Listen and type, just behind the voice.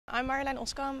I'm Marjolijn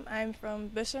Oskam. I'm from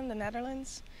Bussum, the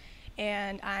Netherlands,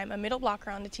 and I'm a middle blocker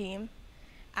on the team.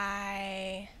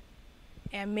 I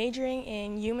am majoring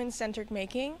in human-centered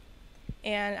making,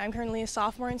 and I'm currently a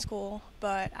sophomore in school,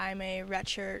 but I'm a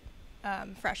redshirt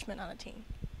freshman on the team.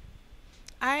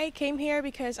 I came here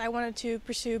because I wanted to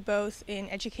pursue both in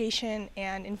education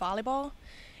and in volleyball,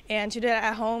 and to do that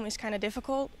at home is kind of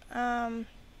difficult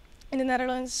in the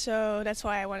Netherlands, so that's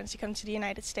why I wanted to come to the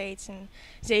United States, and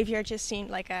Xavier just seemed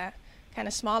like a kind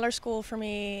of smaller school for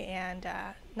me, and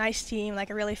a nice team, like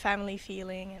a really family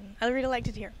feeling, and I really liked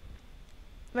it here.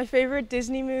 My favorite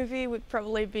Disney movie would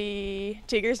probably be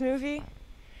Tigger's movie,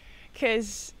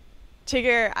 because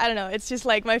Tigger, I don't know, it's just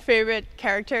like my favorite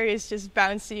character. He's just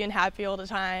bouncy and happy all the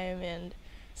time, and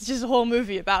it's just a whole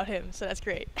movie about him, so that's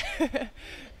great.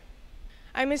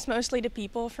 I miss mostly the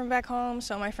people from back home,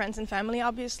 so my friends and family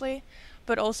obviously,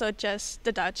 but also just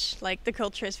the Dutch. Like, the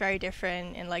culture is very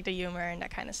different, and like the humor and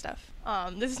that kind of stuff.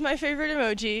 This is my favorite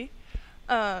emoji.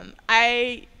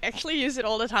 I actually use it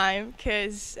all the time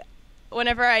because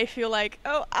whenever I feel like,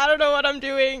 oh, I don't know what I'm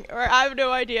doing or I have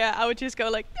no idea, I would just go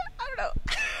like, I don't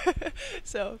know.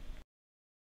 So